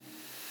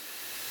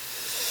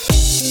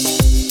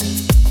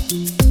Hi,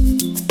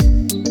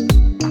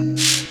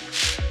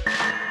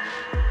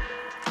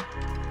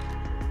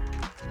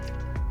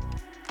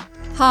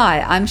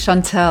 I'm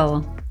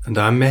Chantel. And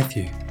I'm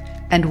Matthew.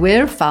 And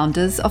we're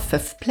founders of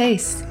Fifth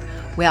Place,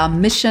 where our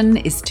mission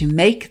is to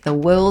make the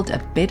world a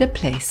better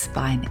place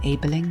by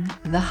enabling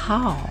the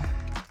how.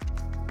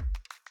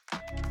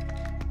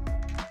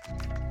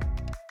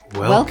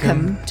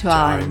 Welcome to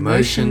our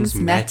Emotions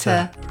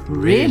Matter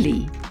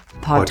Really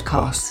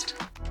podcast.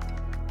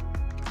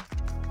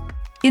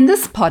 In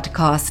this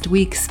podcast,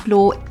 we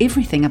explore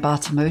everything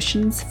about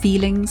emotions,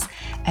 feelings,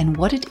 and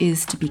what it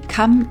is to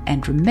become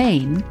and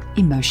remain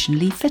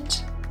emotionally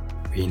fit.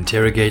 We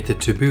interrogate the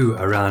taboo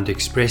around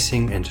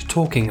expressing and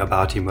talking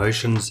about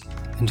emotions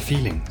and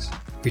feelings.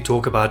 We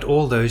talk about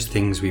all those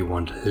things we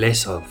want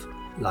less of,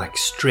 like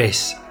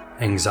stress,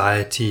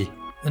 anxiety,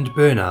 and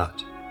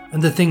burnout,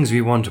 and the things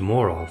we want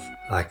more of,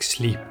 like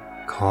sleep,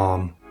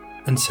 calm,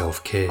 and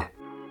self-care.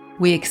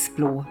 We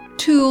explore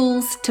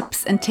tools,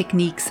 tips, and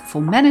techniques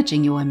for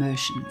managing your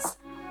emotions.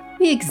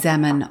 We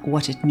examine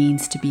what it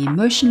means to be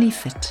emotionally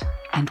fit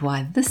and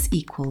why this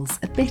equals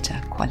a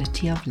better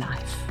quality of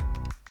life.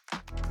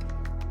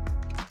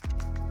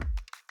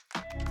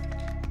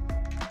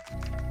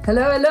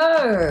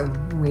 Hello.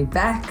 We're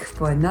back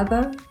for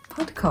another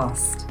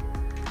podcast.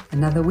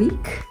 Another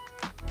week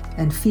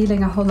and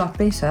feeling a whole lot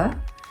better.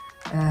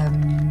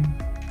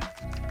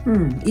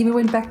 Even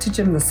went back to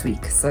gym this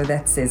week, so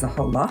that says a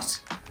whole lot.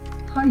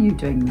 How are you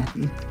doing,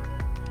 Matthew?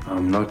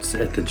 I'm not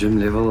at the gym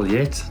level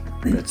yet,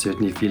 but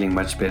certainly feeling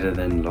much better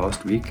than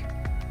last week.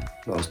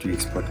 Last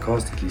week's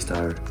podcast, at least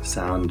I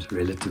sound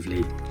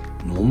relatively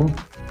normal.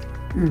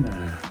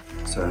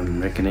 So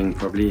I'm reckoning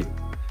probably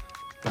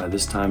by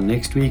this time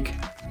next week,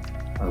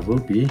 I will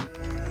be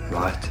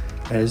right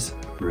as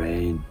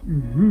rain.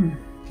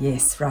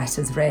 Yes, right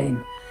as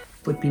rain.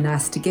 Would be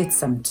nice to get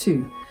some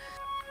too.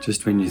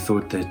 Just when you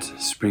thought that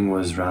spring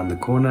was round the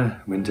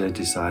corner, winter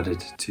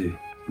decided to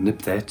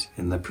nip that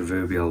in the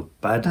proverbial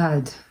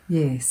bud.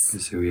 Yes.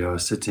 So we are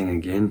sitting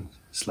again,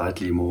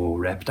 slightly more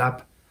wrapped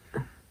up.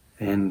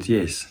 And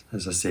yes,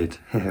 as I said,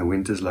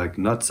 winter's like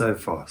not so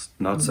fast.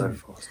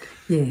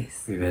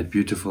 Yes. We've had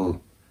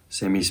beautiful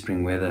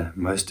semi-spring weather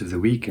most of the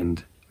week,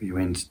 and we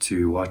went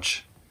to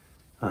watch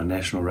our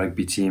national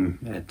rugby team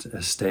at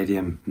a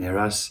stadium near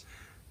us,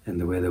 and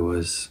the weather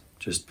was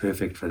just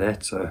perfect for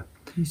that. So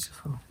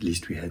Beautiful. at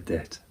least we had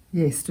that.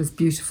 Yes, it was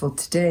beautiful.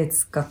 Today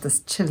it's got this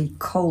chilly,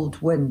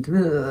 cold wind.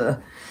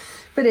 Ugh.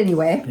 But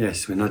anyway.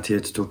 Yes, we're not here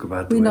to talk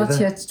about the we're weather. We're not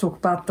here to talk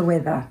about the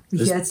weather.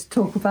 We're here to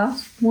talk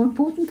about more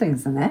important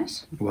things than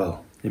that.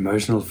 Well,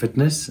 emotional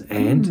fitness,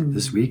 and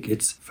this week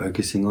it's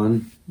focusing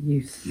on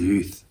youth.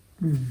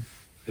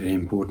 Very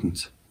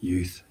important.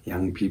 Youth,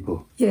 young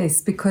people. Yes,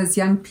 because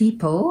young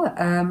people,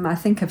 I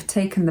think, have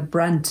taken the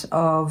brunt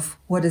of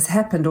what has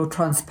happened or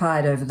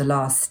transpired over the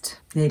last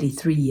nearly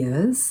 3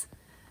 years.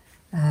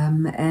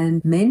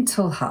 And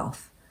mental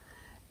health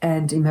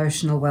and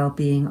emotional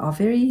well-being are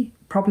very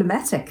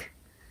problematic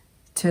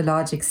to a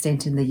large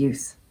extent in the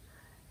youth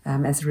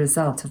as a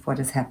result of what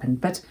has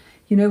happened. But,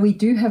 you know, we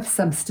do have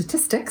some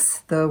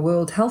statistics. The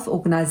World Health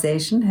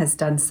Organization has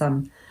done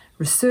some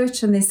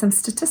research, and there's some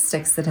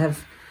statistics that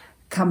we've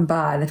come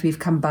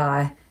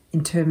by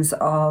in terms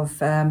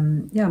of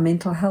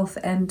mental health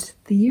and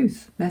the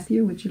youth.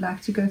 Matthew, would you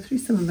like to go through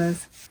some of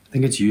those? I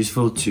think it's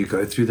useful to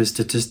go through the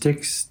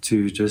statistics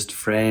to just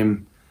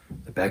frame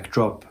the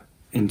backdrop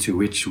into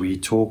which we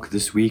talk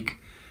this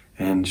week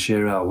and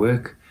share our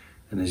work.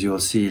 And as you'll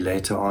see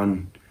later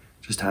on,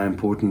 just how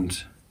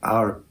important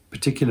our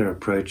particular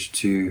approach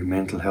to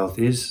mental health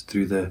is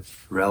through the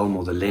realm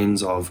or the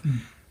lens of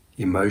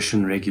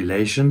emotion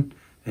regulation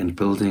and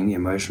building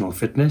emotional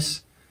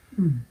fitness.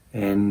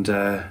 And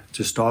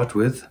to start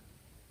with,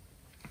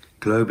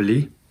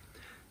 globally,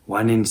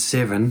 1 in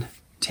 7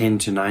 10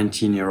 to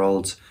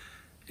 19-year-olds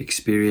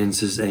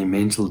experiences a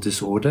mental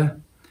disorder,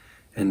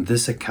 and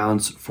this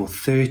accounts for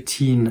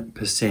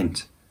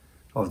 13%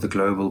 of the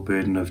global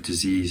burden of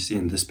disease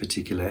in this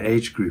particular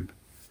age group.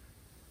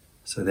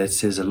 So that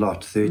says a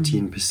lot,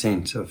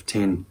 13% of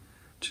 10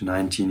 to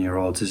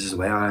 19-year-olds. This is the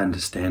way I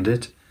understand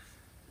it,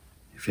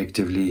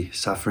 effectively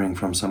suffering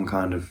from some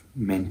kind of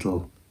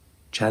mental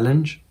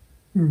challenge.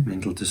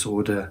 Mental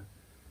disorder,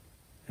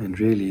 and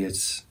really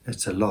it's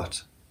a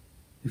lot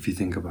if you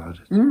think about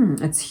it.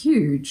 It's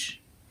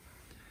huge.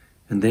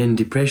 And then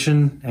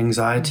depression,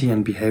 anxiety,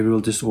 and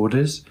behavioral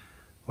disorders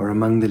are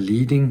among the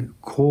leading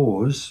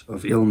cause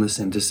of illness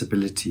and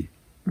disability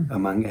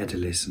among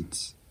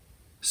adolescents.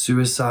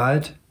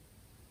 Suicide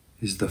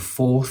is the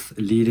 4th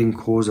leading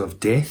cause of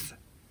death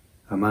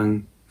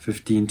among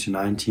 15 to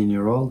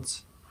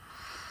 19-year-olds.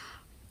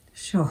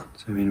 Sure.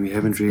 So I mean, we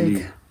haven't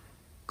really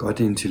got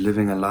into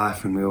living a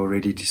life and we're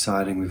already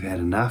deciding we've had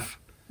enough,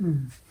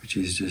 which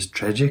is just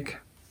tragic.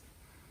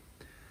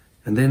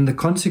 And then the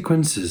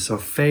consequences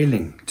of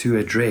failing to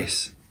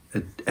address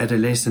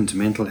adolescent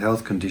mental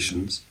health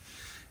conditions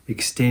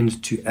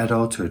extend to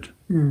adulthood.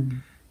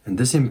 And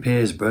this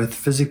impairs both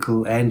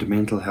physical and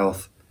mental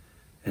health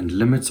and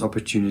limits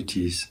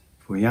opportunities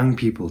for young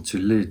people to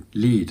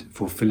lead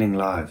fulfilling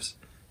lives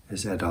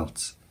as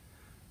adults.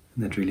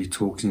 And that really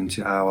talks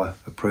into our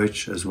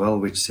approach as well,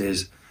 which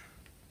says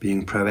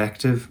being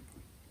proactive,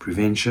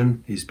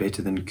 prevention is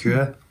better than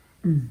cure.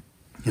 And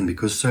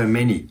because so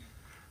many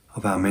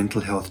of our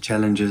mental health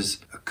challenges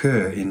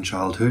occur in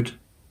childhood,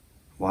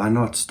 why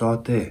not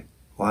start there?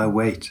 Why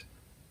wait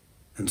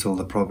until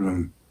the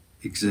problem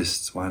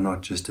exists? Why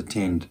not just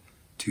attend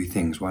to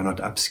things? Why not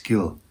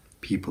upskill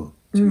people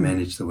to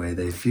manage the way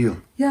they feel?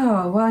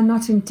 Yeah, why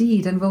not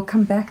indeed? And we'll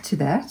come back to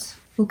that.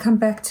 We'll come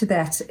back to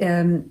that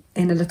in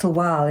a little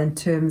while in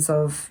terms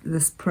of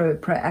this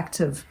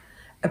proactive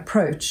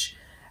approach.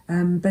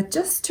 But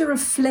just to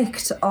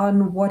reflect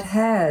on what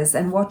has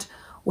and what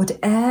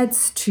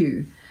adds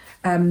to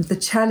the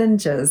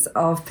challenges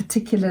of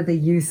particular the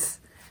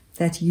youth,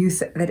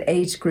 that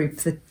age group,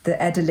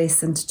 the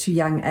adolescent to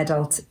young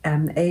adult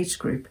age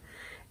group.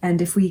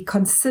 And if we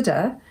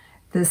consider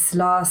this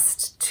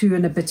last 2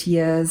 and a bit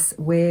years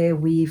where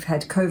we've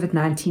had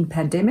COVID-19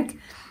 pandemic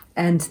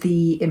and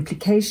the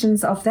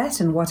implications of that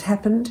and what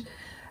happened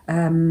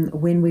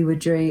when we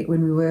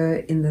were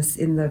in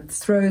the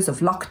throes of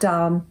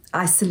lockdown,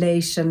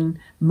 isolation,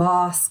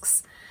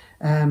 masks,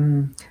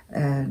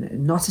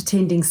 not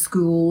attending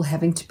school,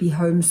 having to be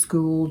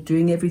homeschooled,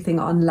 doing everything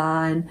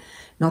online,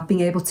 not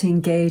being able to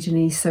engage in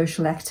any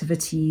social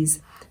activities,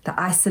 the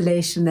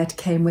isolation that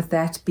came with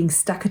that, being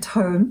stuck at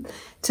home,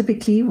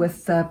 typically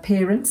with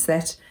parents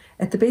that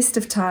at the best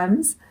of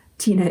times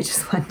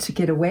teenagers want to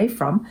get away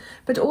from,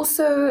 but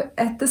also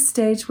at this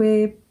stage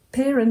where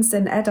parents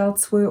and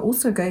adults were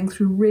also going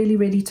through really,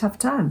 really tough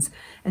times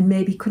and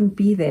maybe couldn't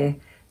be there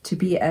to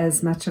be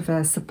as much of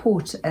a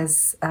support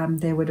as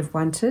they would have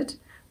wanted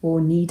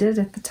or needed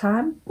at the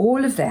time.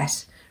 All of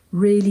that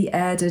really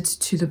added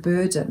to the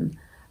burden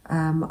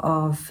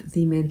of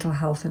the mental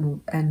health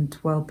and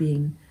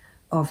well-being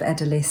of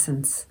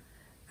adolescents.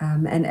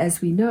 And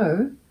as we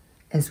know,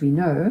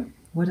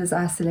 what does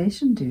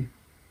isolation do?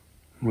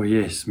 Well,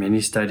 yes, many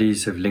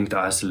studies have linked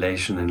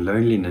isolation and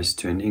loneliness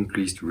to an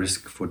increased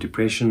risk for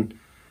depression,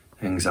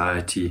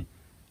 anxiety,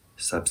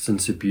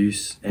 substance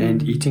abuse,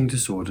 and eating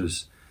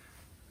disorders,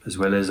 as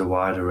well as a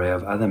wide array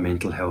of other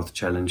mental health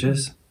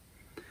challenges.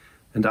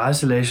 And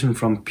isolation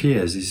from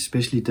peers is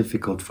especially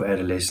difficult for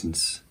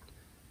adolescents.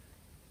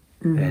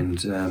 And,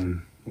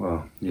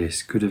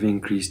 could have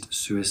increased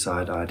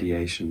suicide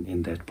ideation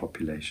in that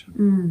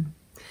population.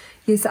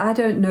 Yes, I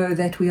don't know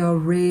that we are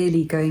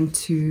really going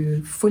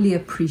to fully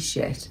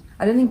appreciate.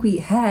 I don't think we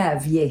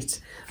have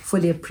yet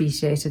fully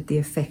appreciated the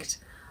effect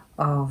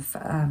of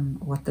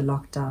what the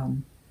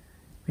lockdown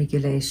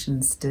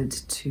regulations did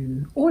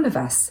to all of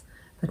us,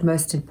 but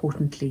most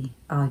importantly,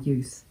 our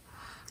youth.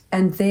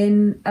 And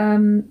then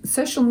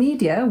social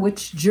media,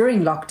 which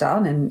during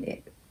lockdown,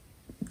 and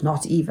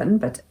not even,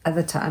 but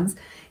other times,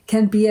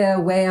 can be a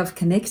way of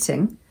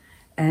connecting.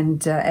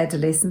 And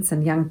adolescents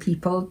and young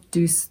people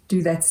do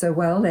that so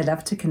well. They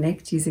love to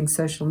connect using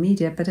social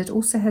media, but it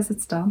also has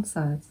its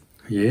downsides.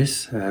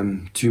 Yes,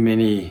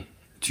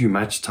 too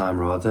much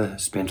time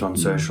spent on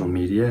social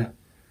media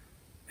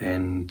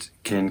and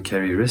can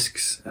carry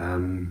risks.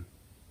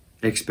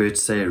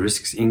 Experts say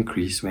risks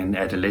increase when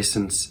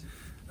adolescents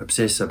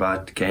obsess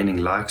about gaining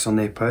likes on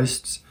their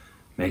posts,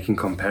 making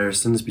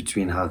comparisons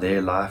between how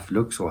their life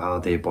looks or how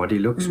their body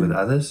looks with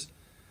others.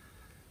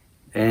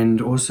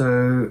 And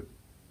also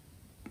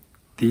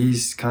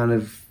these kind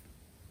of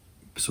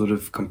sort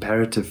of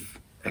comparative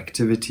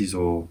activities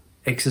or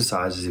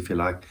exercises, if you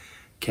like,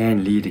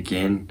 can lead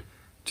again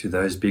to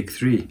those big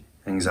three: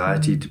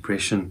 anxiety,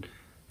 depression,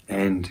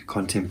 and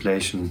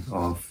contemplation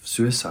of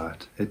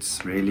suicide.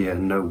 It's really a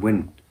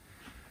no-win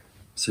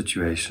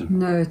situation.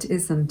 No, it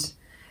isn't.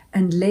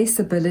 And less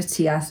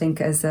ability, I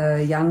think, as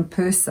a young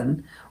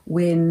person,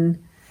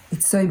 when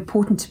it's so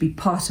important to be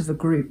part of a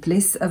group,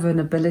 less of an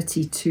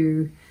ability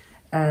to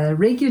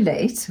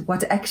regulate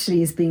what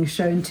actually is being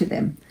shown to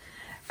them.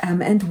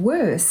 And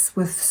worse,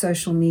 with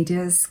social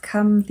medias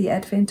come the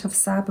advent of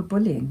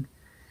cyberbullying,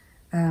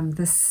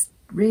 this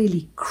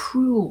really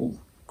cruel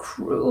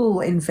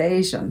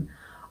invasion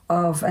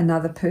of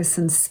another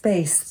person's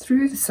space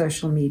through the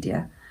social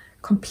media,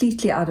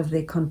 completely out of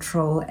their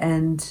control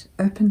and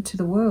open to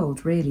the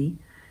world, really,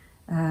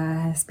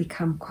 has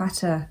become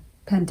quite a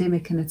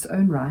pandemic in its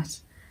own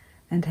right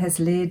and has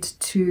led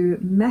to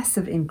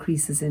massive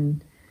increases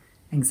in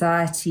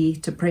anxiety,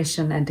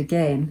 depression, and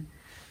again,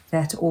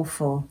 that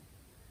awful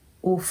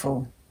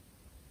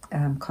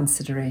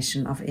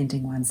consideration of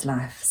ending one's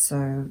life.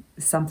 So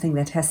something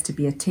that has to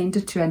be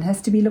attended to and has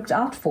to be looked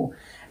out for.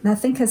 And I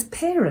think as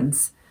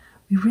parents,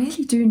 we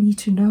really do need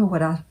to know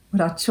what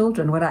our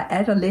children, what our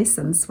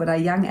adolescents, what our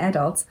young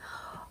adults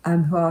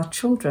who are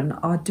children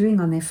are doing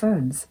on their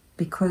phones,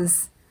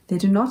 because they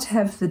do not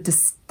have the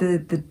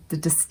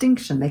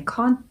distinction. They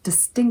can't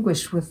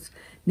distinguish with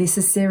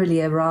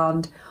necessarily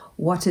around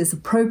what is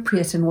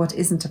appropriate and what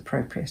isn't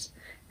appropriate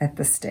at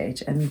this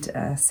stage, and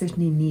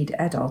certainly need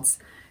adults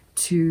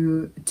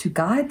to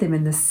guide them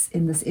in this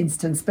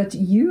instance. But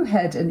you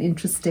had an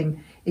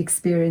interesting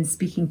experience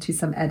speaking to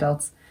some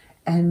adults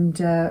And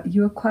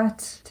you were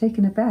quite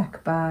taken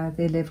aback by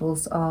their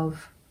levels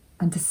of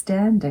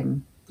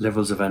understanding.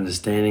 Levels of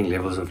understanding,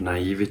 levels of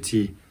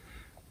naivety.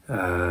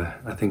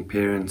 I think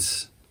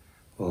parents,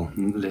 well,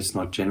 let's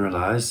not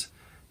generalize.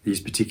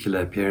 These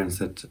particular parents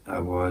that I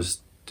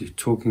was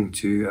talking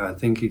to, I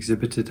think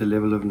exhibited a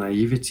level of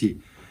naivety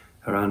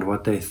around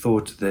what they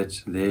thought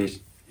that their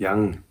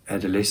young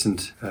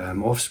adolescent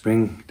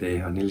offspring,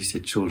 I nearly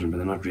said children, but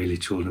they're not really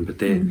children, but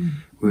they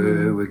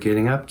were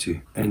getting up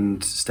to.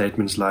 And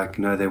statements like,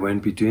 no, they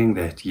won't be doing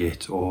that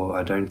yet, or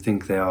I don't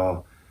think they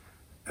are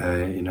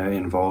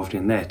involved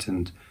in that.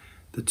 And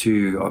the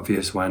two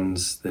obvious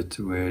ones that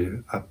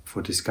were up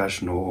for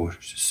discussion or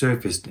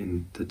surfaced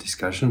in the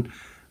discussion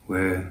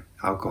were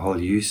alcohol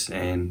use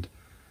and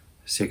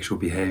sexual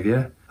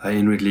behavior. I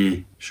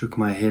inwardly shook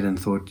my head and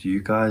thought,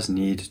 you guys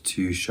need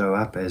to show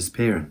up as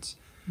parents,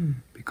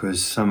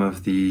 because some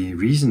of the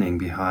reasoning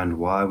behind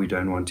why we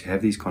don't want to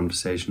have these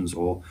conversations,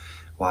 or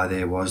why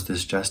there was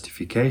this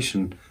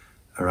justification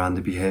around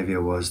the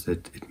behavior, was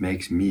that it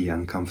makes me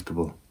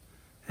uncomfortable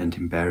and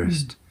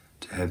embarrassed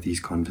to have these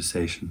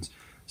conversations.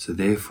 So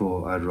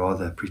therefore, I'd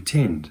rather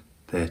pretend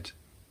that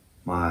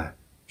my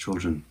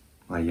children,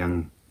 my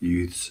young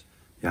youths,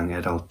 young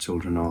adult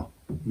children are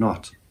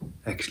not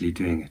actually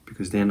doing it,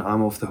 because then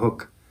I'm off the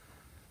hook.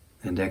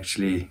 And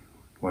actually,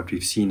 what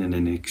we've seen in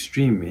an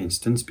extreme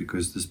instance,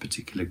 because this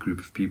particular group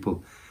of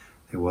people,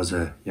 there was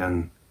a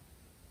young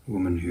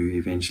woman who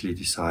eventually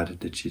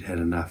decided that she'd had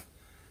enough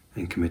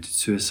and committed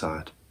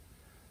suicide,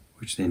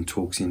 which then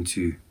talks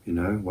into,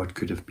 what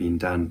could have been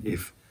done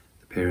if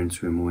the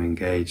parents were more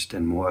engaged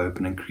and more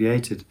open and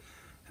created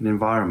an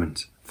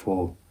environment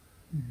for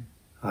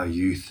our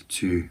youth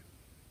to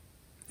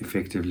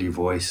effectively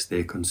voice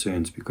their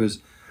concerns. Because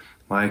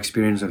my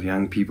experience of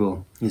young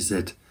people is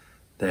that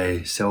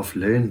they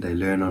self-learn, they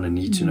learn on a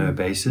need-to-know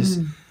basis,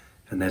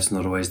 and that's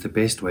not always the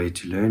best way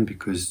to learn,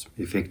 because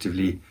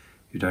effectively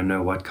you don't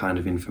know what kind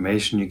of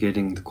information you're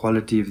getting, the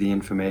quality of the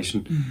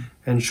information.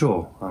 And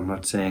sure, I'm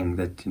not saying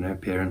that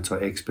parents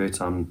are experts.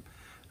 I'm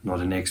not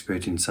an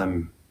expert in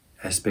some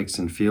aspects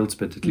and fields,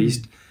 but at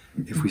least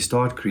if we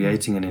start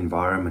creating an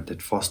environment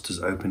that fosters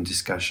open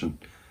discussion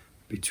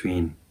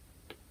between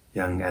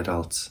young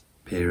adults,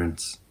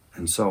 parents,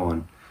 and so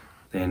on,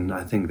 then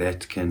I think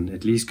that can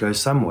at least go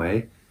some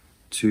way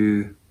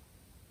to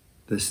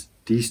this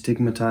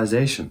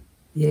destigmatization.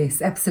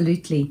 Yes,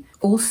 absolutely.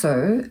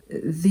 Also,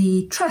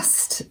 the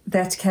trust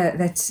that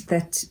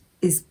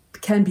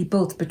can be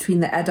built between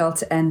the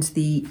adult and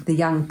the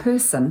young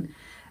person,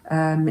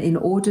 in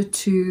order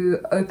to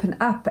open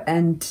up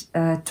and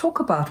talk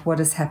about what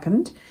has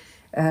happened,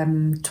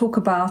 talk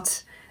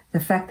about the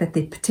fact that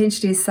there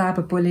potentially is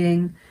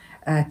cyberbullying,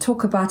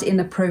 talk about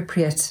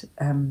inappropriate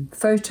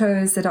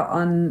photos that are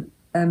on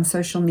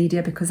social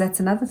media, because that's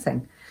another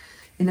thing.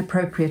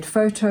 Inappropriate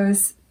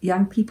photos,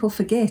 young people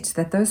forget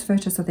that those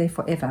photos are there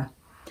forever.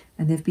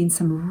 And there have been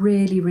some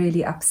really,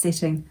 really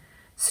upsetting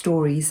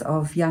stories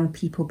of young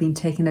people being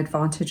taken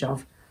advantage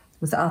of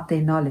without their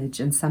knowledge,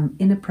 and some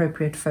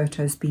inappropriate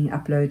photos being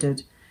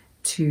uploaded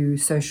to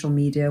social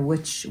media,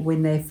 which,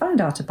 when they find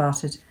out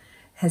about it,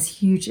 has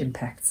huge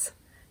impacts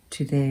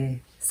to their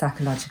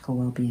psychological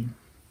well-being.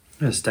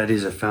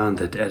 Studies have found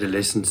that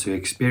adolescents who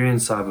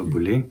experience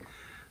cyberbullying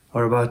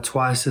are about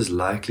twice as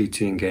likely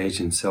to engage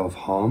in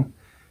self-harm,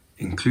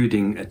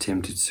 including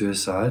attempted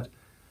suicide,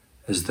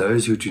 as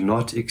those who do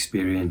not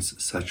experience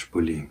such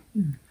bullying.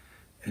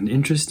 And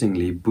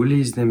interestingly,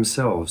 bullies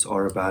themselves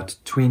are about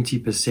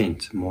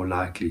 20% more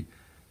likely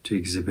to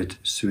exhibit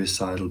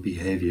suicidal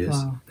behaviors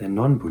than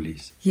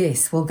non-bullies.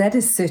 Yes, well,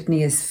 that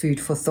certainly is food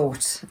for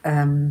thought.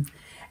 And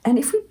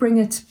if we bring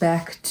it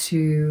back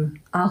to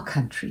our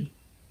country,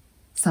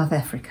 South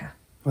Africa.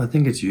 Well, I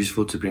think it's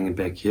useful to bring it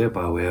back here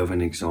by way of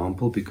an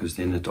example, because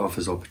then it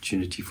offers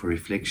opportunity for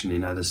reflection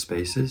in other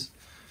spaces.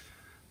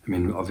 I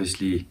mean,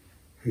 obviously,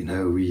 we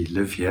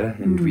live here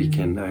and we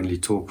can only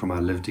talk from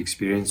our lived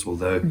experience,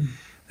 although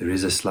there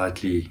is a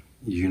slightly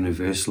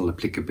universal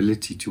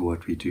applicability to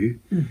what we do.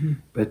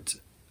 But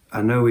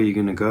I know where you're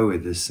going to go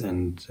with this,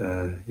 and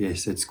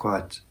yes, it's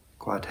quite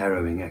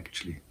harrowing,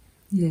 actually.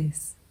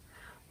 Yes.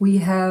 We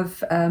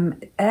have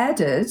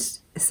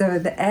so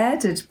the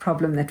added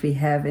problem that we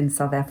have in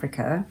South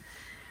Africa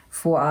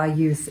for our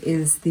youth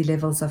is the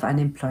levels of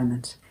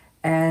unemployment.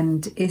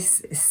 And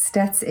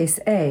Stats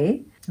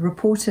SA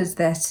reported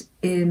that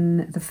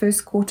in the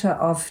first quarter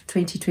of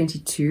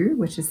 2022,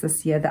 which is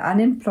this year, the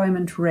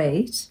unemployment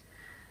rate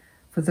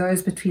for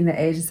those between the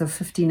ages of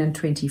 15 and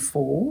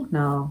 24,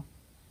 now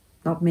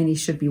not many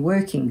should be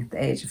working at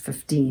the age of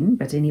 15,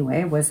 but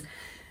anyway, was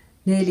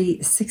nearly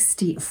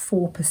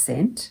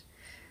 64%.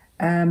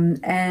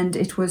 And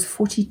it was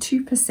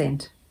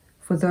 42%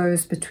 for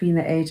those between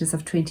the ages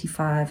of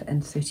 25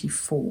 and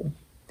 34.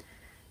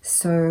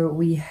 So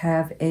we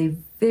have a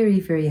very,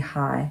 very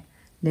high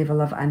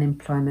level of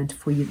unemployment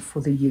for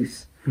the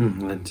youth.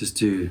 And just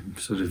to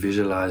sort of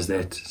visualize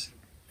that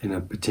in a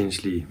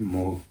potentially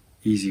more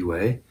easy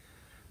way,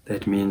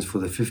 that means for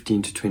the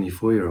 15 to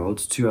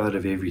 24-year-olds, 2 out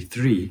of every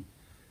 3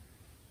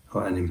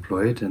 are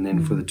unemployed, and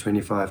then for the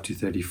 25 to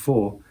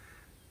 34,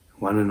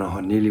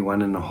 nearly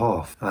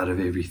 1.5 out of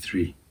every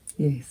 3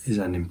 is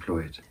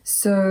unemployed.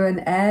 So an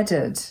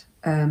added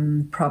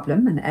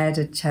problem, an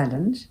added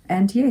challenge.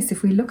 And yes,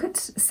 if we look at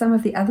some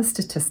of the other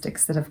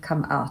statistics that have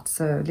come out,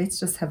 so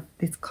let's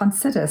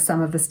consider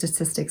some of the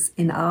statistics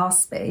in our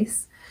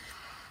space.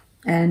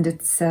 And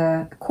it's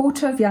a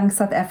quarter of young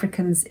South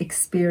Africans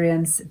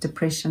experience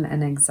depression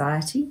and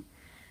anxiety,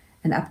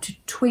 and up to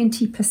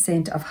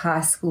 20% of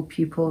high school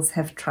pupils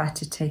have tried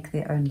to take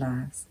their own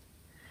lives.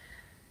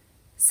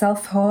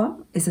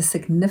 Self-harm is a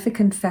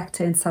significant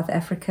factor in South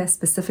Africa,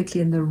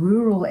 specifically in the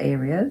rural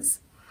areas,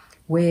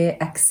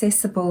 where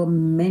accessible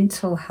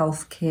mental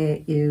health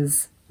care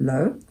is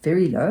low,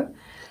 very low,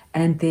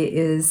 and there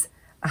is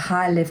a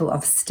high level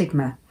of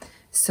stigma.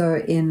 So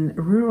in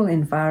rural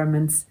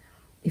environments,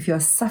 if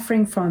you're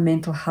suffering from a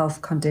mental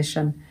health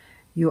condition,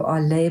 you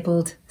are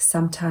labeled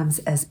sometimes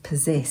as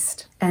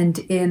possessed. And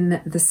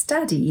in the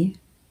study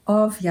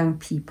of young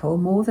people,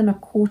 more than a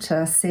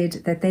quarter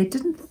said that they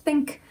didn't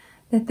think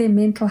that their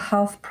mental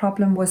health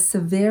problem was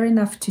severe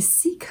enough to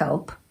seek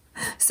help.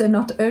 So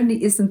not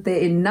only isn't there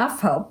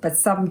enough help, but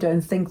some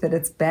don't think that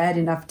it's bad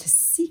enough to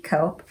seek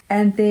help.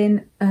 And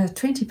then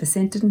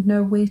 20% didn't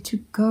know where to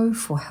go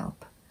for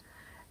help.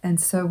 And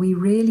so we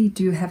really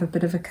do have a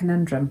bit of a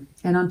conundrum.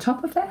 And on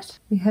top of that,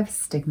 we have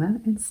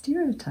stigma and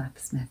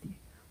stereotypes, Matthew.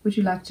 Would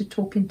you like to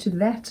talk into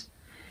that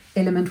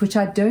element, which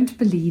I don't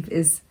believe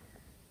is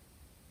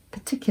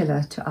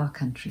particular to our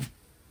country?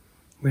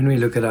 When we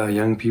look at our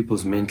young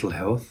people's mental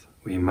health,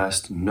 we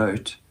must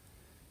note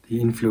the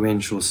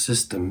influential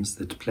systems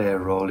that play a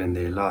role in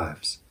their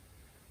lives.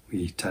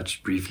 We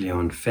touched briefly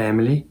on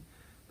family,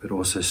 but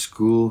also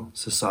school,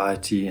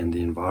 society, and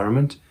the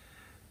environment.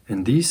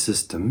 And these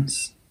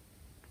systems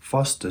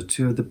foster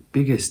two of the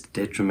biggest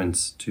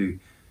detriments to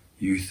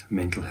youth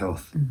mental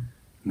health,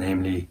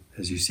 namely,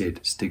 as you said,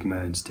 stigma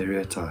and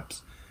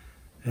stereotypes.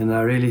 And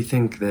I really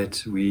think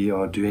that we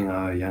are doing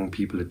our young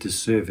people a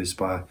disservice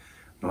by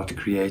not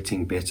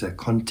creating better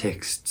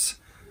contexts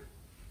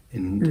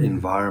in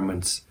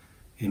environments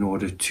in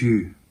order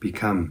to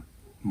become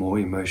more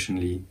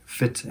emotionally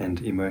fit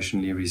and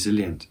emotionally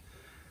resilient.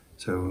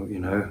 So,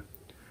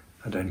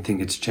 I don't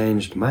think it's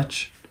changed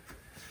much.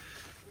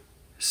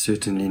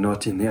 Certainly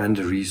not in the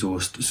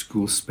under-resourced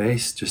school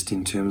space, just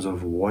in terms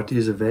of what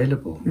is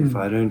available. If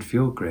I don't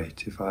feel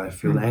great, if I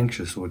feel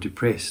anxious or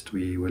depressed,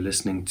 we were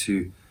listening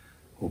to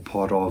or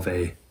part of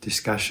a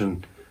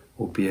discussion,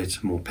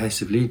 albeit more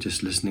passively,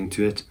 just listening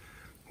to it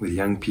with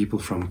young people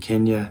from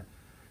Kenya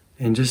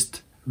and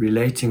just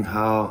relating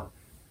how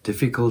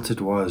difficult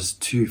it was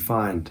to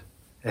find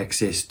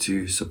access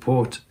to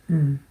support.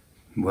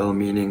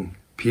 Well-meaning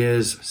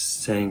peers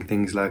saying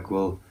things like,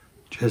 well,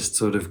 just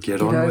sort of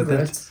get on with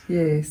it.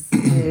 Yes,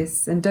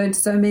 yes. And don't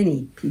so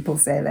many people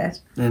say that.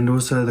 And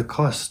also the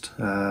cost.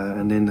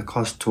 And then the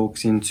cost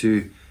talks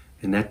into,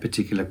 in that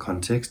particular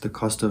context, the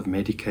cost of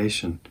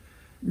medication,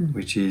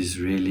 which is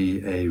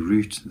really a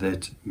route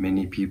that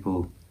many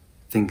people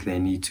think they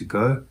need to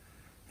go.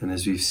 And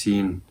as we've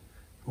seen,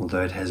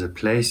 although it has a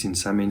place in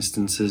some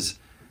instances,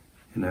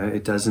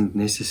 it doesn't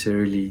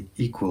necessarily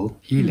equal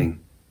healing.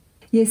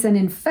 Yes, and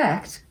in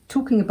fact,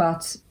 talking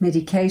about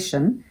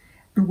medication,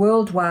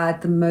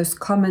 worldwide, the most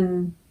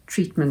common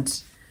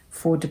treatment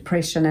for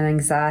depression and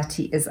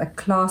anxiety is a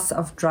class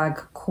of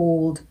drug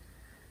called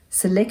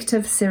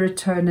selective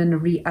serotonin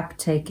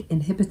reuptake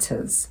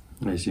inhibitors.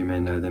 As you may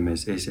know them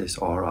as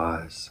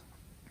SSRIs.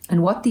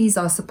 And what these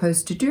are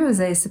supposed to do is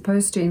they're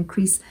supposed to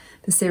increase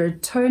the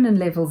serotonin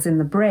levels in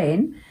the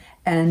brain,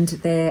 and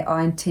they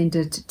are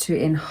intended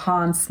to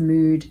enhance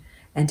mood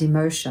and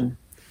emotion.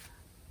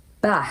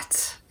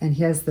 But, and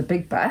here's the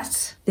big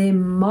but, their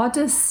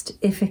modest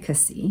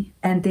efficacy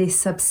and their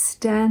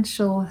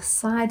substantial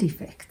side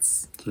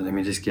effects. So let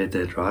me just get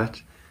that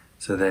right.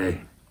 So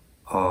they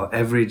are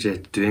average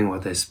at doing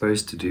what they're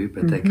supposed to do,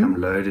 but they come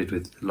loaded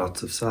with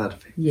lots of side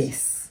effects.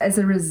 Yes. As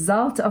a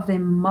result of their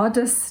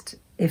modest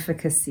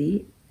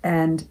efficacy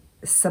and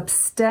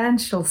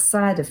substantial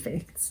side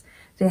effects,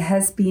 there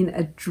has been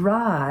a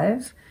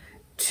drive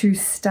to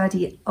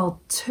study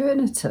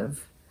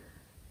alternative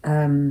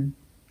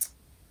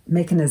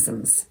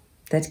mechanisms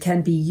that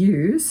can be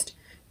used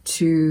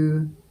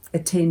to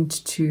attend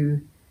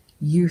to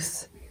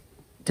youth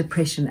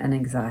depression and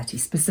anxiety,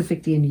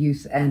 specifically in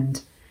youth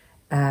and,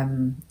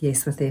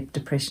 with their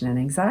depression and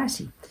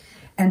anxiety.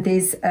 And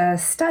there's a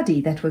study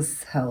that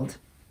was held.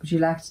 Would you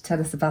like to tell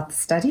us about the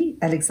study,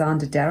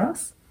 Alexander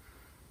Daros?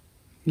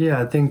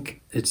 Yeah, I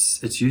think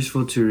it's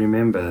useful to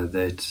remember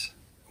that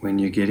when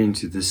you get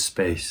into this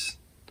space,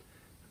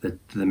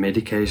 that the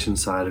medication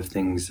side of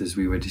things, as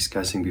we were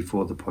discussing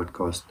before the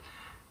podcast,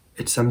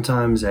 it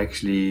sometimes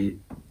actually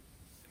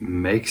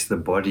makes the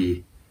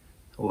body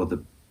or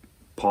the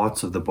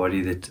parts of the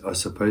body that are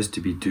supposed to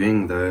be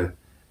doing the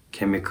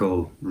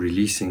chemical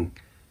releasing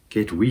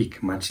get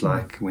weak, much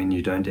like when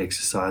you don't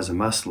exercise a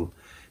muscle.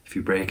 If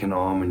you break an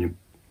arm and it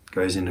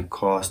goes in a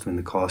cast, when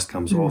the cast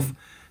comes off,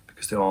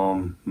 because the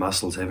arm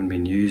muscles haven't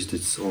been used,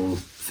 it's all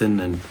thin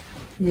and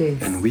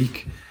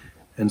weak.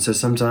 And so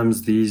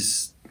sometimes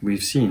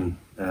we've seen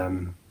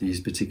these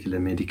particular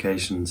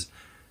medications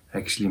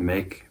actually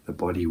make the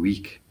body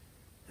weak,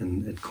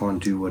 and it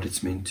can't do what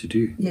it's meant to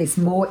do. Yes,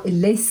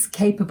 less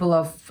capable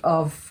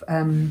of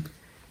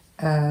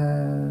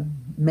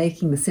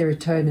making the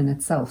serotonin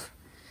itself.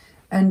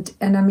 And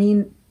I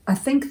mean, I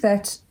think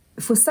that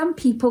for some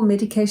people,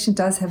 medication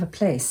does have a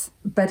place.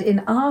 But in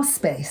our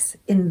space,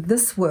 in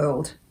this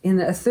world,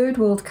 in a third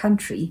world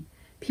country,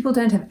 people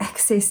don't have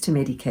access to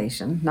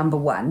medication, number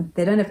one.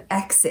 They don't have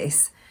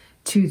access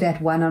to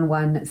that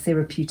one-on-one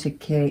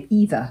therapeutic care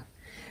either.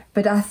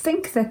 But I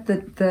think that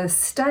the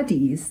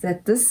studies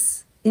that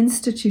this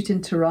institute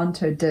in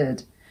Toronto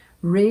did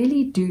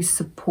really do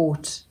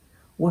support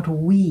what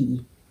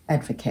we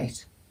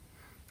advocate.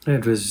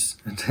 It's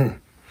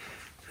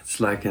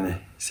like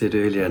I said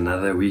earlier,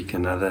 another week,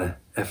 another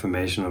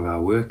affirmation of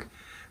our work.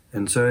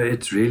 And so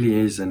it really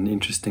is an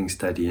interesting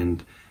study.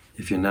 And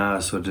if you're now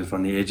sort of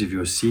on the edge of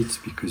your seats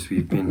because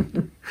we've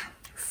been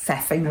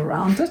faffing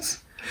around it,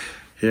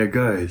 here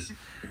goes.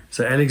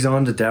 So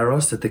Alexander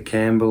Daros at the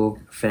Campbell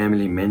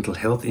Family Mental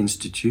Health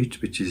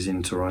Institute, which is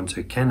in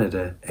Toronto,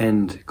 Canada,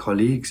 and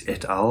colleagues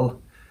et al.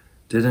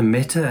 Did a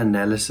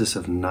meta-analysis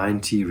of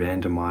 90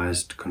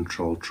 randomized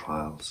controlled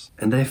trials.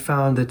 And they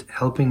found that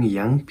helping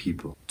young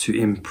people to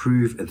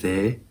improve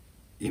their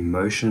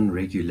emotion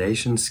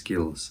regulation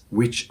skills,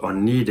 which are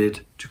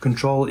needed to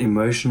control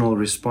emotional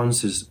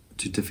responses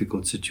to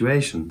difficult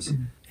situations,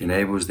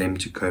 enables them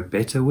to cope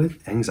better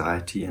with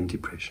anxiety and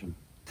depression.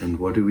 And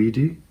what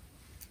do?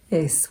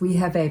 Yes, we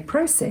have a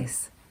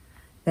process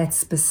that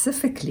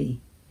specifically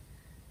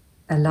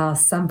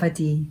allows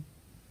somebody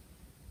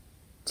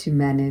to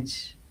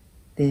manage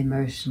the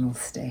emotional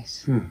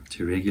state.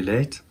 To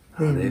regulate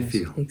how they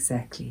feel.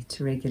 Exactly,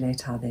 to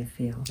regulate how they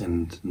feel.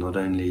 And not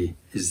only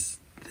is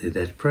there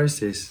that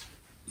process,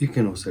 you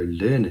can also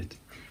learn it.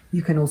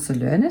 You can also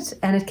learn it,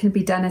 and it can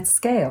be done at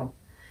scale.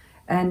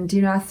 And,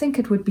 I think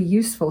it would be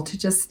useful to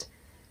just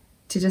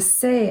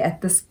say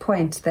at this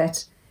point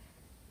that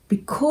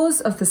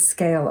because of the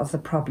scale of the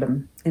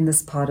problem in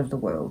this part of the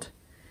world,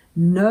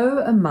 no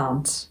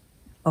amount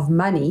of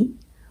money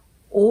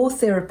or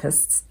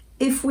therapists,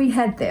 if we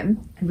had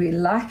them, and we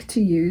like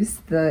to use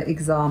the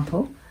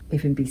example,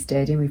 FNB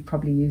Stadium, we've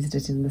probably used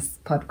it in this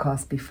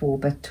podcast before,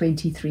 but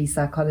 23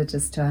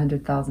 psychologists to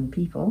 100,000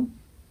 people.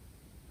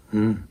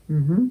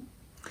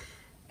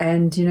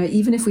 And,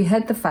 even if we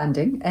had the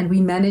funding and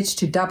we managed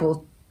to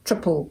double,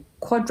 triple,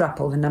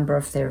 quadruple the number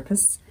of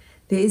therapists,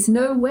 there is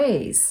no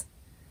ways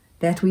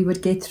that we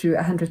would get through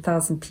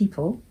 100,000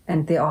 people,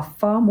 and there are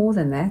far more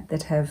than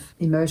that have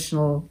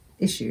emotional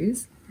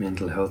issues.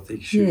 Mental health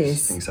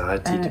issues, yes.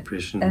 Anxiety,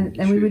 depression issues.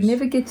 And we would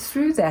never get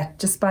through that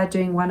just by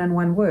doing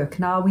one-on-one work.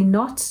 Now, we're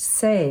not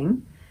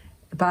saying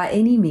by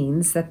any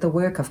means that the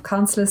work of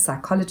counselors,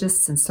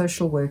 psychologists, and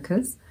social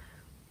workers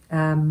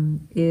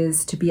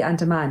is to be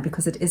undermined,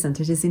 because it isn't.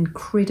 It is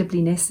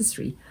incredibly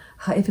necessary.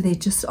 However, there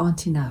just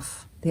aren't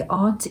enough. There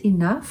aren't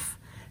enough.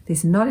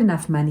 There's not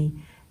enough money,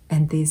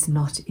 and there's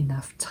not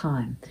enough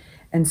time.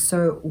 And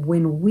so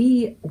when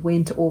we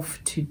went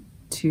off to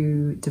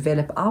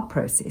develop our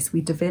process,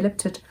 we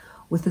developed it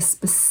with a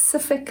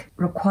specific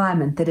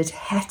requirement that it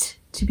had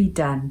to be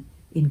done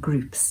in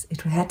groups.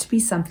 It had to be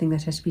something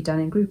that had to be done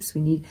in groups.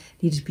 We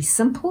needed to be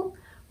simple,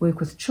 work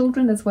with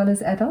children as well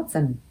as adults,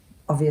 and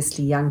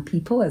obviously young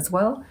people as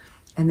well.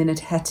 And then it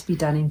had to be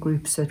done in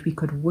groups so that we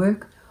could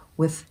work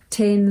with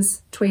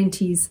tens,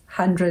 20s,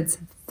 hundreds,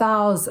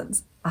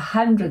 thousands,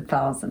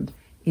 100,000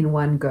 in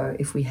one go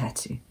if we had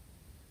to.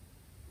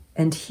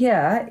 And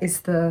here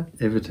is the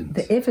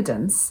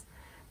evidence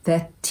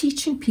that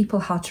teaching people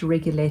how to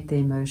regulate their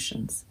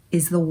emotions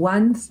is the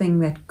one thing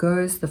that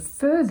goes the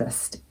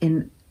furthest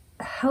in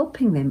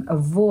helping them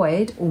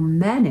avoid or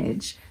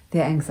manage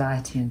their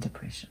anxiety and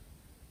depression.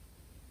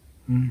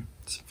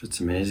 It's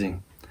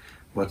amazing.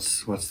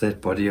 What's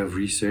that body of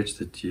research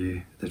that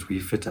we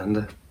fit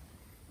under?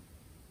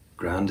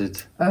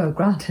 Grounded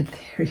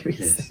theory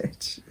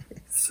research. Yes.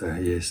 So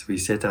yes, we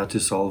set out to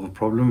solve a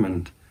problem,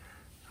 and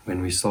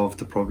when we solved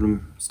the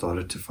problem,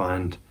 started to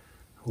find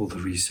all the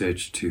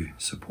research to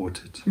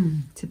support it.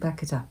 To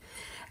back it up.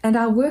 And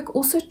our work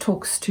also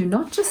talks to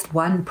not just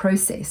one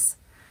process,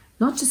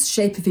 not just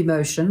shape of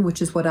emotion,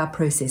 which is what our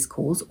process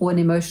calls, or an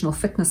emotional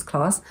fitness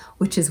class,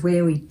 which is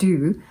where we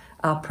do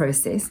our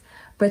process,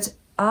 but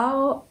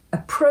our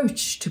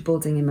approach to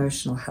building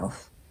emotional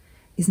health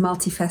is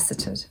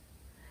multifaceted,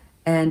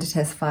 and it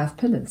has 5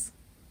 pillars.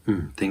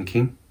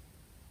 Thinking.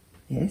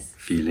 Yes.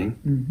 Feeling.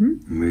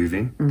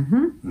 Moving.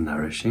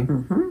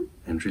 Nourishing.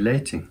 And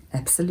relating.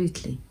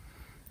 Absolutely.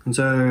 And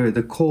so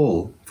the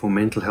call for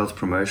mental health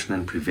promotion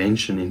and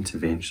prevention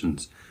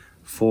interventions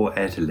for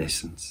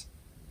adolescents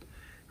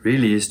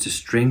really is to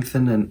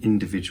strengthen an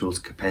individual's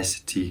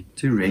capacity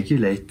to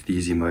regulate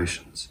these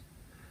emotions,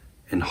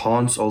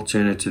 enhance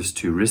alternatives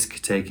to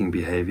risk-taking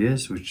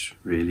behaviors, which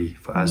really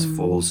for us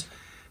falls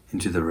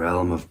into the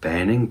realm of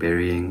banning,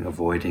 burying,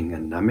 avoiding,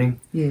 and numbing.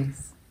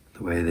 Yes.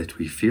 The way that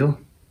we feel.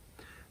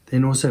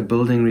 Then also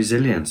building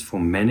resilience for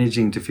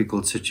managing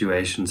difficult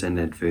situations and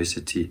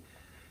adversity,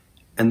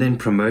 And then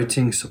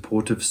promoting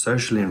supportive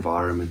social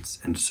environments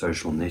and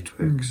social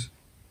networks.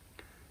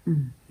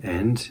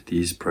 And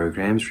these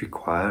programs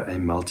require a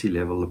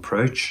multi-level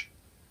approach.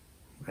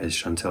 As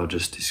Chantal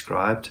just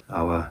described,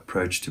 our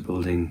approach to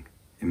building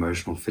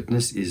emotional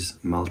fitness is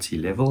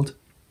multi-leveled.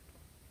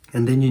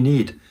 And then you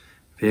need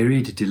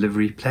varied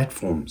delivery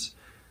platforms.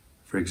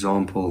 For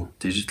example,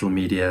 digital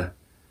media,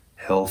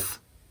 health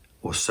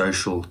or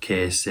social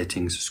care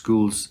settings,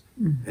 schools,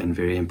 and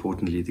very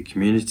importantly, the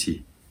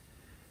community.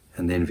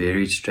 And then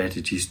varied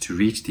strategies to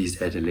reach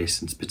these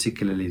adolescents,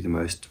 particularly the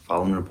most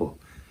vulnerable.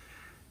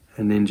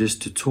 And then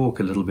just to talk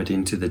a little bit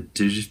into the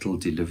digital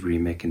delivery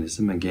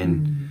mechanism.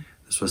 Again,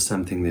 this was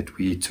something that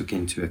we took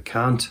into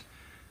account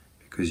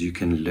because you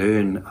can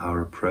learn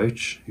our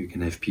approach. You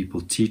can have people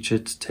teach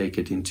it, take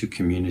it into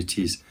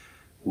communities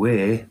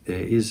where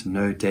there is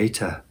no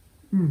data.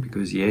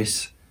 Because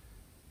yes,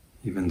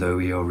 even though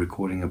we are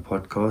recording a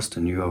podcast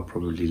and you are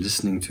probably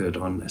listening to it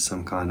on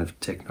some kind of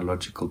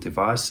technological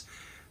device,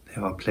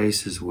 there are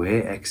places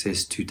where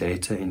access to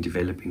data in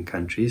developing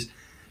countries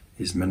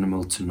is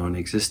minimal to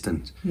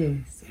non-existent.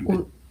 Yes.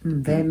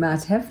 They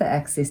might have the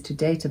access to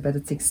data, but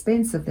it's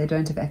expensive. They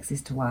don't have access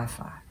to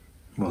Wi-Fi.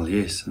 Well,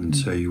 yes, and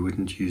so you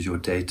wouldn't use your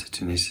data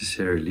to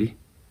necessarily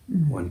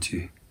want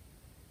to,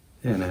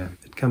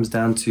 it comes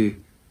down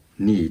to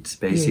needs,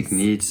 basic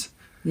needs,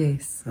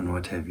 and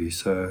what have you.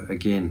 So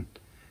again,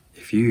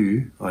 if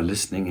you are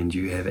listening and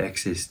you have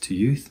access to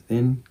youth,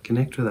 then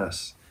connect with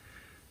us.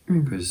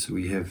 Because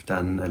we have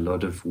done a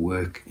lot of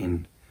work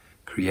in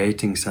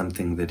creating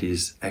something that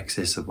is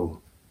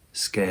accessible,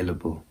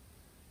 scalable,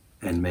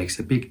 and makes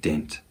a big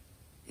dent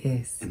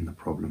in the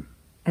problem.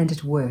 And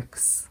it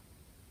works.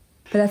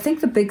 But I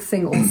think the big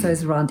thing also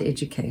is around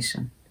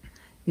education.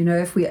 You know,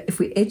 if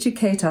we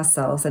educate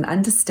ourselves and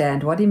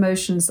understand what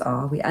emotions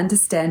are, we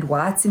understand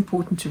why it's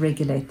important to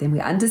regulate them, we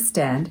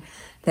understand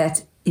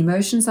that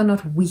emotions are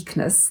not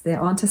weakness, they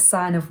aren't a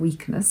sign of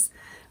weakness.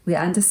 We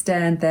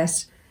understand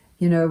that,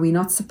 you know, we're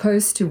not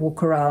supposed to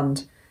walk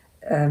around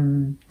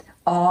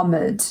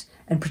armored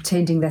and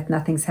pretending that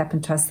nothing's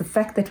happened to us. The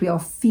fact that we are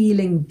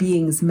feeling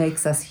beings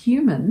makes us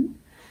human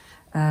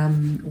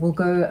will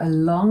go a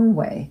long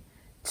way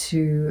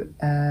to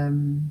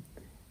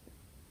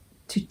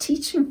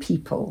teaching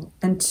people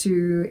and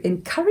to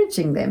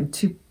encouraging them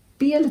to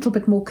be a little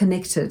bit more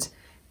connected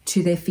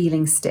to their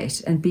feeling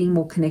state and being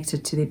more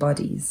connected to their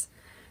bodies.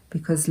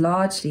 Because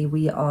largely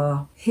we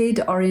are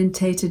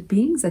head-orientated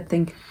beings that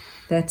think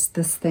that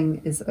this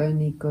thing is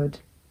only good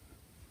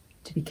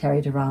to be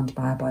carried around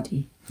by a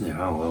body.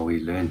 Yeah, well, we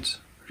learned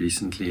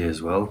recently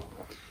as well,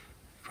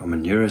 from a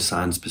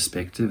neuroscience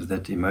perspective,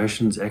 that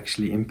emotions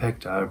actually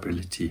impact our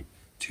ability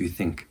to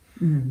think.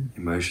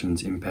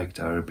 Emotions impact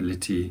our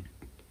ability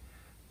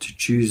to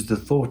choose the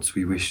thoughts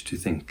we wish to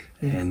think.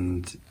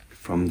 And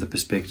from the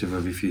perspective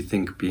of if you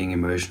think being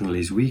emotional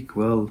is weak,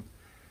 well,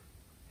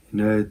 you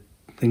know,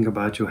 think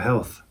about your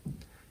health.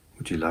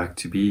 Would you like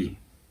to be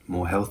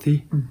more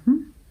healthy?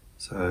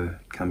 So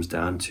it comes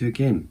down to,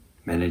 again,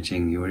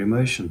 managing your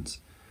emotions,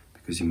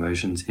 because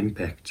emotions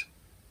impact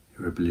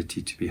your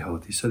ability to be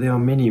healthy. So there are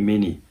many,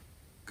 many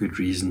good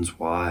reasons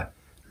why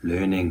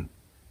learning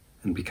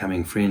and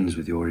becoming friends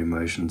with your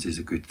emotions is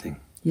a good thing.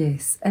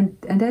 Yes, and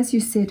as you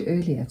said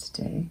earlier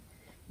today,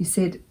 you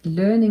said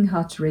learning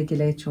how to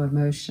regulate your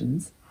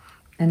emotions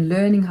and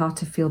learning how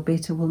to feel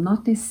better will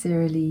not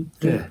necessarily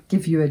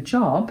give you a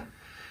job.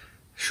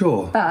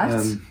 Sure. But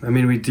I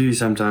mean, we do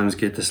sometimes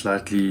get the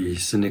slightly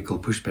cynical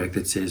pushback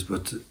that says,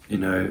 but, you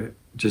know,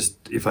 just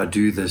if I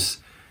do this,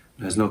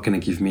 it's not going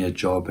to give me a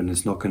job and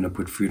it's not going to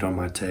put food on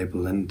my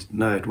table. And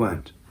no, it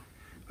won't.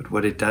 But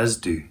what it does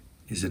do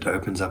is it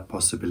opens up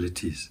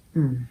possibilities.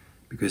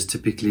 Because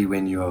typically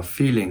when you are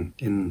feeling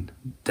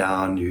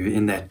down, you're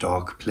in that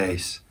dark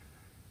place,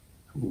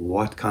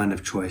 what kind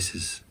of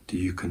choices do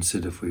you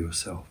consider for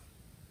yourself?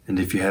 And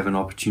if you have an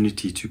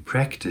opportunity to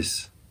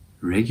practice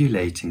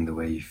regulating the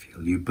way you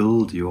feel, you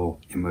build your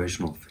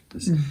emotional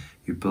fitness,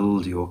 you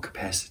build your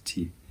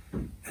capacity,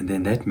 and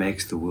then that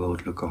makes the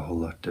world look a whole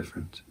lot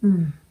different.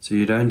 So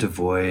you don't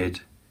avoid,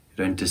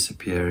 you don't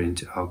disappear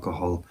into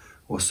alcohol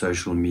or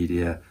social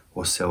media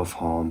or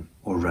self-harm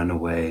or run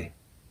away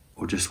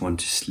or just want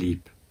to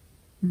sleep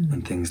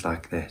and things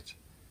like that.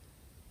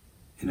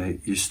 You know,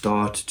 you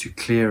start to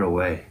clear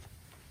away,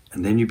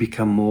 and then you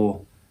become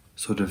more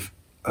sort of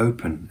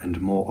open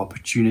and more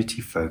opportunity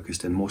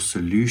focused and more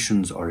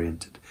solutions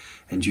oriented,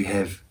 and you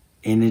have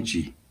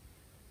energy.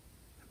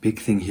 The big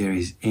thing here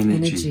is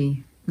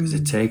energy. Because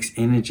it takes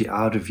energy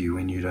out of you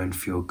when you don't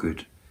feel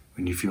good,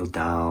 when you feel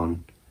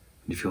down,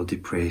 when you feel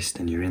depressed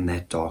and you're in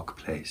that dark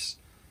place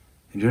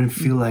and you don't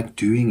feel like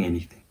doing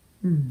anything.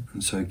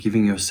 And so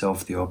giving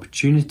yourself the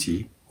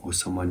opportunity, or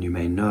someone you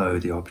may know,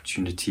 the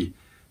opportunity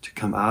to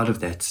come out of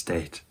that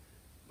state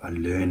by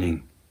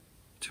learning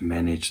to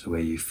manage the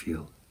way you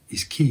feel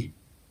is key.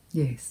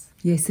 Yes,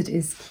 it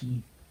is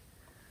key.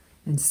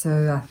 And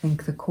so I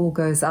think the call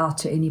goes out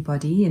to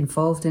anybody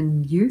involved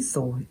in youth,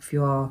 or if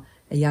you are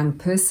a young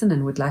person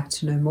and would like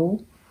to know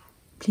more,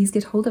 please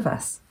get hold of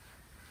us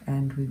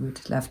and we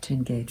would love to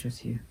engage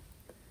with you.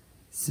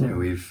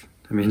 So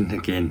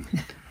again,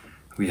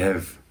 we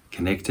have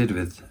connected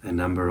with a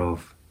number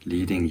of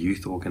leading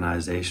youth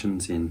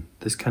organizations in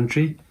this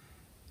country.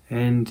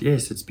 And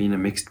yes, it's been a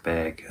mixed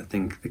bag. I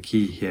think the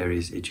key here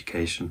is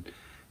education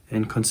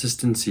and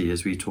consistency.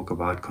 As we talk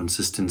about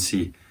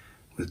consistency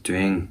with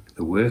doing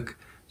the work,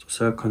 it's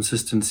also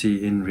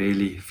consistency in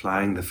really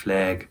flying the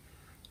flag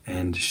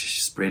and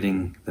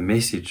spreading the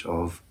message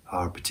of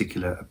our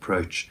particular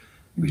approach,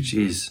 which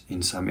is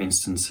in some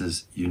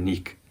instances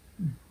unique.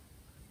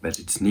 But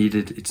it's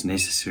needed, it's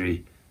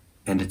necessary,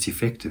 and it's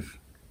effective.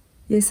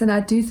 Yes, and I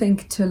do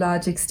think to a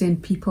large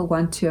extent people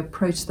want to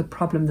approach the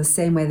problem the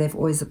same way they've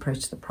always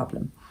approached the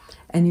problem.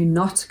 And you're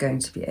not going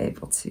to be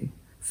able to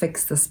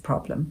fix this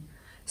problem.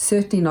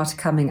 Certainly not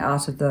coming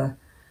out of the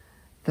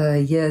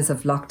years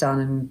of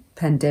lockdown and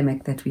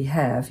pandemic that we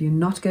have. You're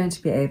not going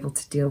to be able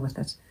to deal with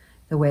it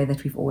the way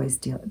that we've always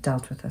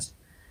dealt with it.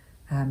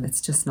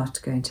 It's just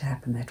not going to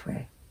happen that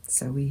way.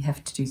 So we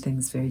have to do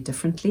things very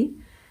differently.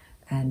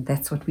 And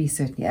that's what we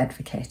certainly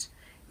advocate,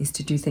 is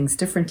to do things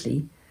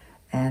differently.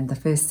 And the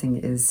first thing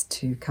is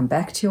to come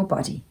back to your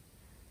body,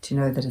 to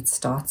know that it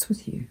starts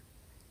with you,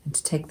 and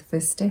to take the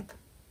first step,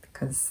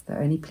 because the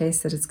only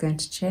place that it's going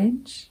to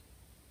change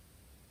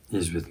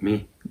is with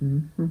me.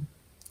 Mm-hmm.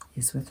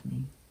 Is with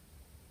me.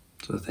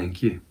 So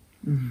thank you.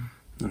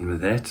 Mm-hmm. And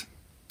with that,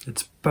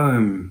 it's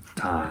poem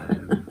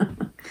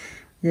time.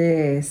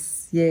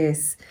 Yes,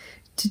 yes.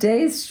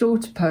 Today's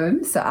short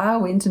poem. So I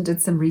went and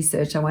did some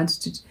research. I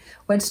wanted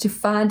to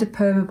find a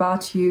poem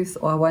about youth,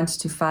 or I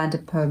wanted to find a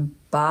poem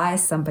by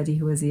somebody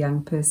who was a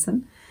young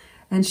person.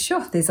 And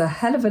sure, there's a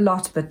hell of a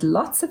lot, but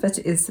lots of it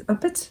is a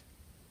bit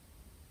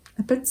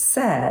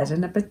sad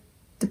and a bit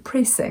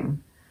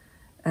depressing.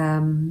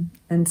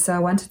 And so I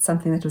wanted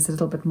something that was a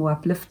little bit more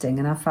uplifting.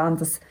 And I found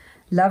this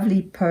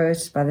lovely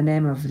poet by the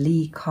name of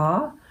Lee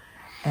Carr.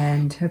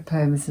 And her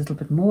poem is a little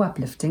bit more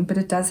uplifting, but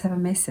it does have a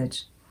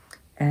message.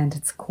 And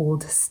it's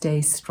called Stay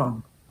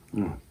Strong.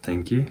 Oh,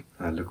 thank you.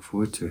 I look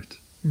forward to it.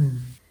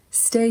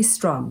 Stay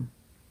strong.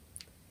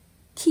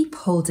 Keep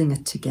holding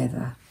it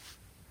together.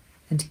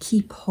 And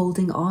keep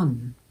holding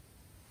on.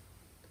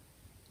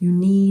 You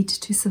need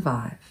to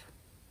survive.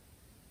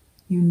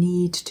 You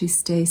need to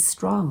stay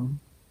strong.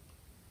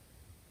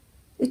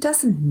 It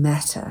doesn't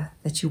matter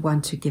that you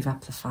want to give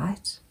up the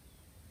fight,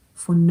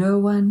 for no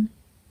one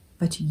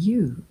but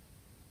you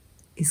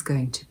is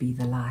going to be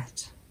the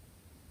light.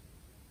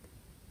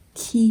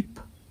 Keep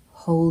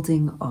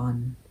holding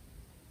on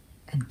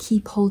and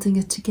keep holding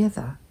it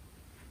together.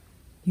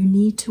 You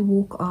need to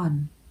walk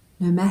on,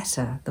 no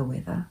matter the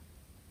weather.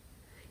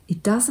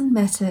 It doesn't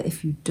matter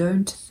if you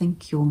don't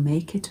think you'll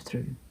make it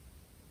through,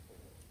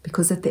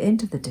 because at the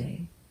end of the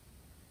day,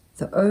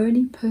 the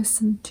only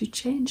person to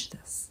change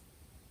this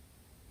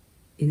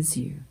is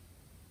you.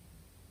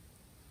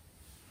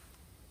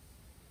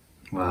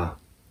 Wow.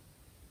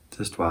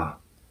 Just wow.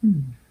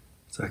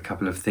 So a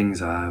couple of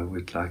things I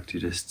would like to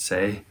just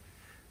say.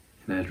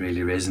 It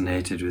really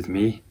resonated with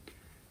me.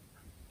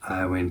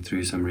 I went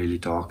through some really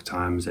dark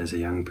times as a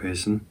young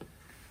person.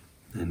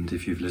 And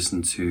if you've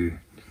listened to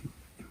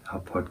our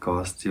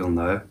podcast, you'll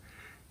know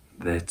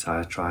that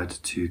I tried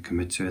to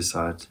commit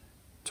suicide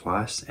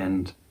twice.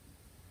 And,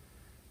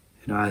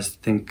 I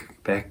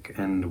think back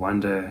and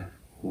wonder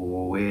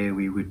where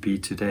we would be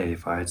today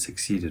if I had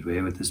succeeded.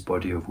 Where would this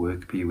body of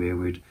work be? Where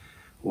would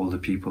all the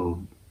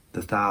people,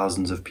 the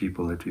thousands of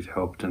people that we've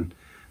helped, and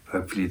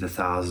hopefully the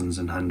thousands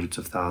and hundreds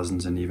of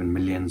thousands and even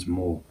millions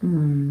more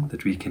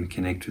that we can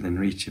connect with and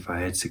reach, if I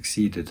had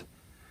succeeded?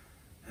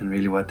 And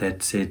really what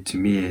that said to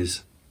me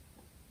is,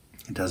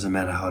 it doesn't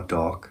matter how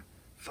dark,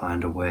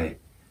 find a way,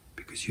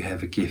 because you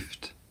have a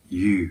gift.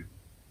 You,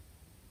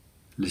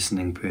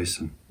 listening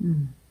person,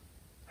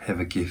 have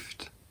a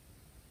gift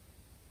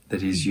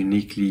that is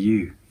uniquely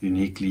you,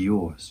 uniquely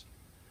yours.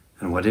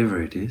 And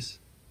whatever it is,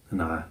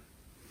 and I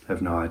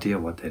have no idea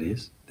what that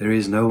is, there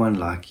is no one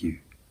like you.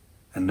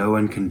 And no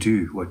one can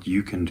do what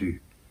you can do,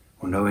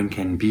 or no one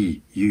can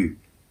be you,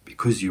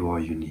 because you are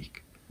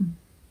unique.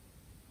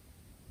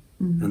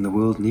 And the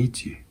world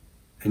needs you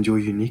and your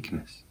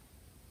uniqueness.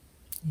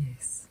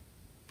 Yes,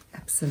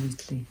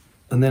 absolutely.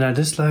 And then I'd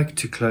just like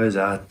to close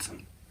out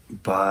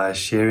by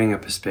sharing a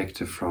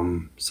perspective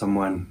from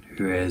someone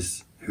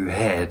who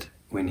had,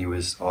 when he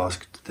was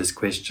asked this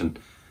question,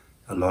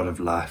 a lot of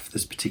life.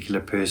 This particular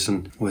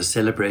person was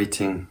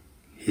celebrating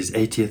his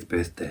 80th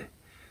birthday.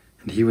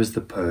 And he was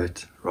the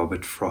poet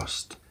Robert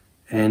Frost.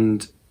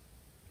 And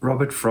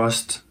Robert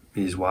Frost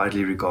is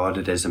widely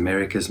regarded as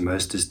America's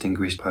most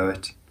distinguished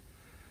poet.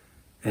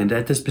 And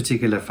at this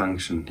particular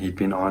function, he'd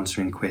been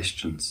answering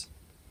questions.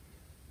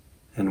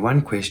 And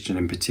one question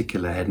in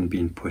particular hadn't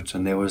been put,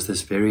 and there was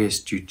this very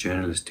astute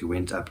journalist who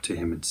went up to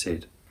him and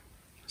said,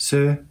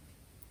 "Sir,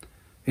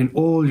 in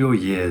all your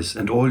years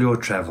and all your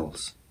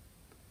travels,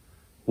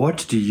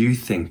 what do you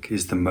think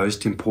is the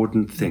most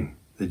important thing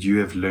that you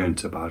have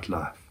learnt about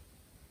life?"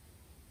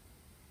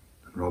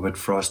 Robert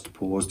Frost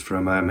paused for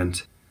a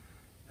moment,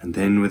 and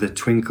then with a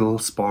twinkle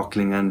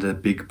sparkling under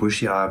big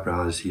bushy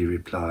eyebrows, he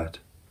replied,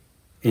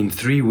 "In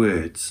 3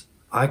 words,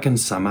 I can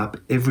sum up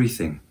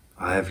everything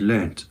I have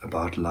learnt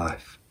about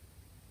life.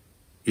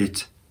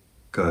 It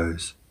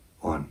goes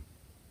on.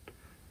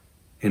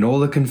 In all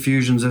the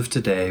confusions of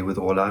today, with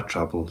all our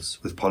troubles,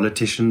 with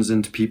politicians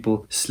and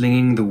people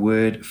slinging the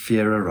word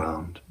fear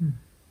around,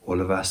 all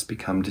of us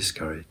become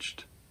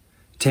discouraged,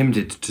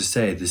 tempted to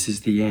say this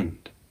is the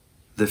end,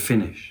 the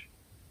finish.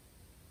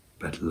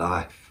 But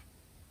life,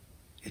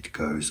 it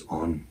goes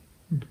on.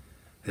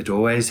 It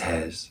always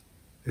has,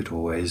 it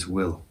always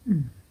will.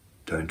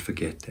 Don't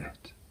forget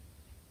that.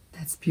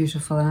 That's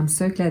beautiful, and I'm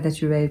so glad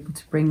that you were able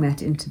to bring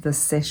that into this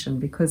session,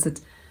 because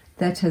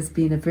that has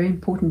been a very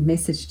important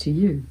message to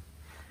you,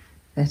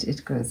 that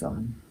it goes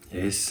on.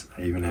 Yes,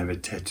 I even have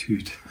it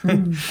tattooed.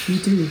 You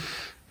do,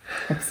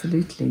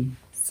 absolutely.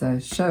 So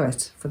show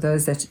it. For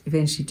those that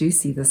eventually do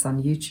see this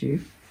on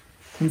YouTube,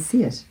 can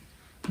see it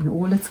in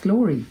all its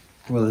glory.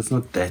 Well, it's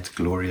not that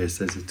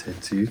glorious as a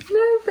tattoo.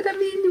 No, but I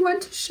mean, you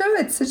want to show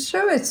it, so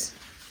show it.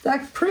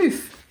 Like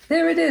proof.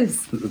 There it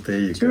is. There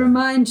you go. To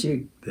remind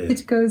you, There.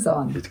 it goes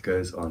on. It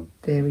goes on.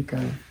 There we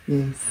go,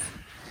 yes.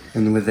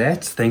 And with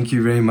that, thank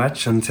you very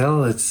much,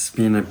 Chantel. It's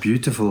been a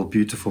beautiful,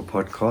 beautiful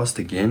podcast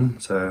again.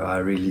 So I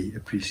really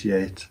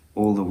appreciate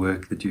all the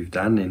work that you've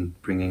done in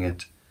bringing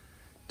it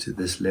to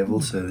this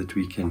level so that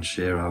we can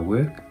share our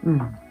work.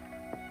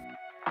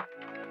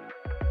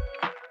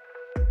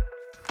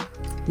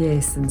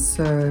 Yes, and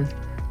so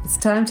it's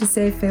time to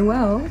say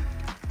farewell,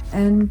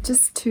 and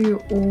just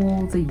to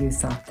all the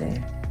youth out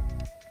there.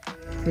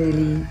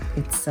 Really,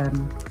 it's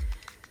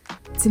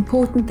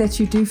important that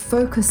you do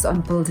focus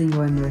on building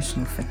your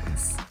emotional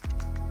fitness.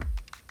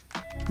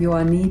 You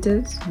are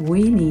needed,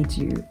 we need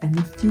you, and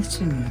the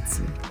future needs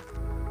you.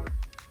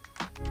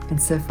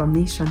 And so from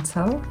me,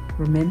 Chantel,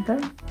 remember,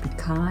 be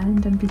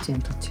kind and be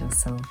gentle to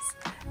yourselves.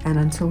 And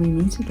until we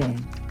meet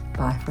again,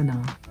 bye for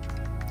now.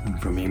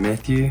 And from me,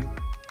 Matthew,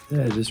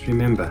 just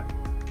remember,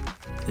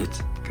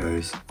 it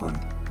goes on.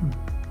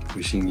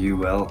 Wishing you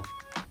well.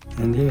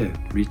 And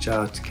reach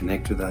out,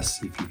 connect with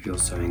us if you feel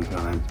so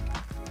inclined.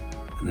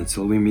 And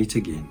until we meet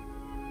again,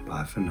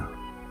 bye for now.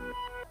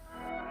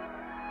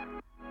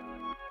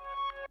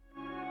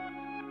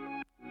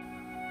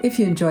 If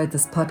you enjoyed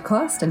this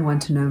podcast and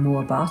want to know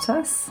more about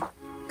us,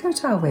 go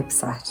to our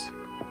website,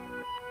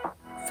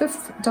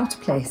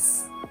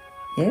 fifth.place.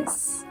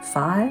 Yes,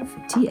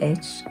 5th.place.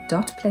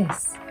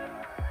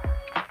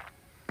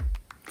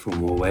 For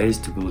more ways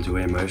to build your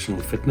emotional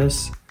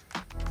fitness,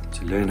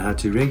 to learn how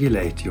to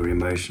regulate your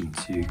emotions,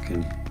 you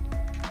can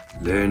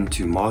learn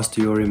to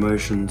master your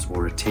emotions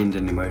or attend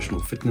an emotional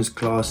fitness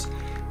class.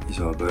 These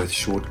are both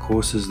short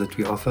courses that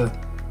we offer,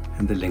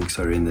 and the links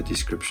are in the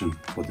description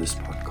for this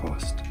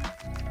podcast.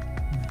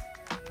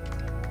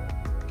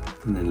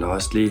 And then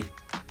lastly,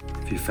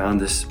 if you found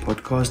this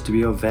podcast to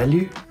be of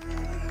value,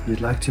 you'd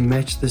like to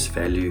match this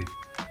value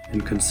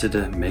and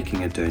consider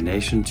making a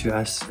donation to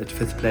us at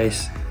Fifth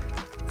Place.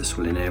 This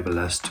will enable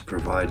us to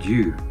provide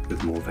you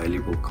with more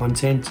valuable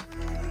content,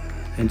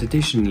 and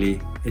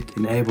additionally, it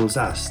enables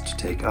us to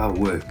take our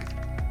work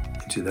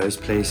into those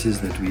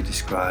places that we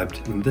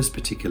described in this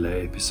particular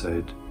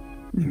episode.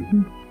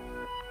 You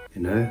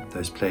know,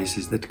 those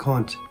places that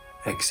can't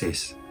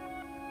access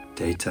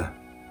data